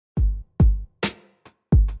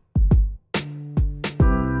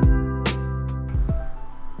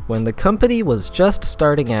When the company was just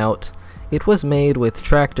starting out, it was made with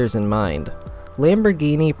tractors in mind.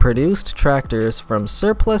 Lamborghini produced tractors from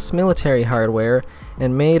surplus military hardware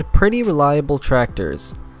and made pretty reliable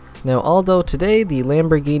tractors. Now, although today the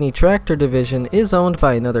Lamborghini tractor division is owned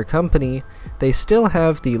by another company, they still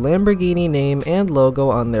have the Lamborghini name and logo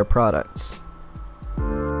on their products.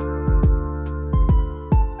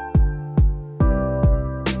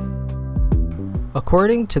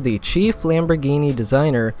 According to the chief Lamborghini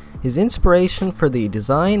designer, his inspiration for the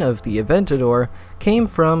design of the Aventador came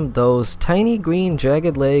from those tiny green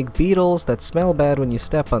jagged leg beetles that smell bad when you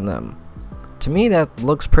step on them. To me that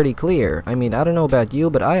looks pretty clear. I mean, I don't know about you,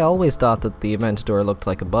 but I always thought that the Aventador looked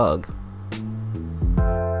like a bug.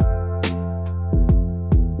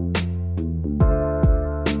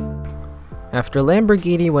 After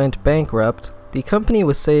Lamborghini went bankrupt, the company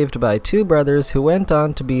was saved by two brothers who went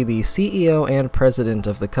on to be the CEO and president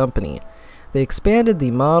of the company. They expanded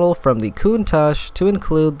the model from the Countach to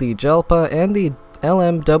include the Jalpa and the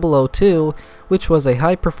LM002, which was a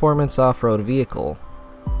high-performance off-road vehicle.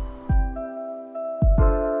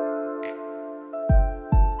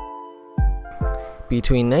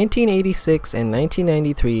 Between 1986 and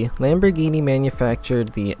 1993, Lamborghini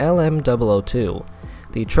manufactured the LM002.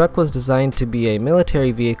 The truck was designed to be a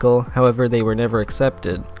military vehicle, however they were never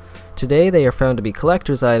accepted. Today they are found to be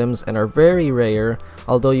collector's items and are very rare,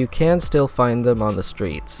 although you can still find them on the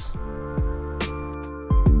streets.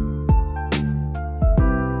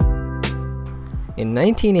 In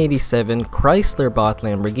 1987, Chrysler bought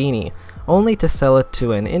Lamborghini, only to sell it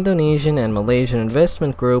to an Indonesian and Malaysian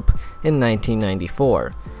investment group in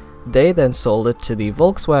 1994. They then sold it to the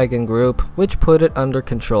Volkswagen Group, which put it under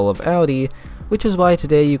control of Audi, which is why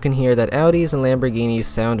today you can hear that Audis and Lamborghinis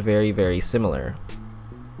sound very, very similar.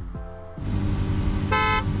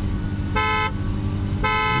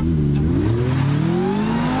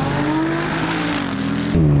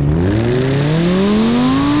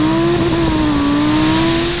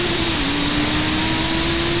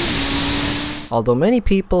 Although many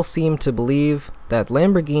people seem to believe that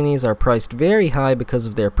Lamborghinis are priced very high because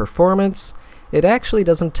of their performance, it actually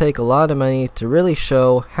doesn't take a lot of money to really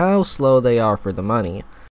show how slow they are for the money.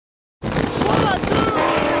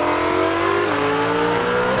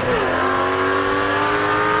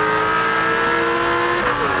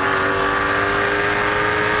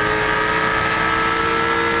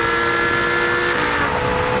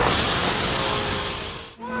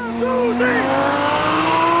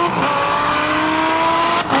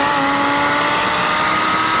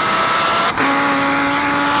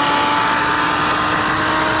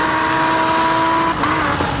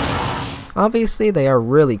 Obviously they are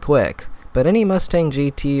really quick, but any Mustang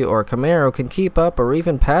GT or Camaro can keep up or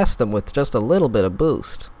even pass them with just a little bit of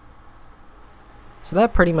boost. So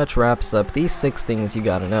that pretty much wraps up these 6 things you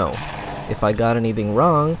gotta know. If I got anything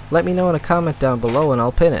wrong, let me know in a comment down below and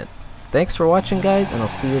I'll pin it. Thanks for watching guys, and I'll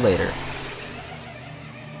see you later.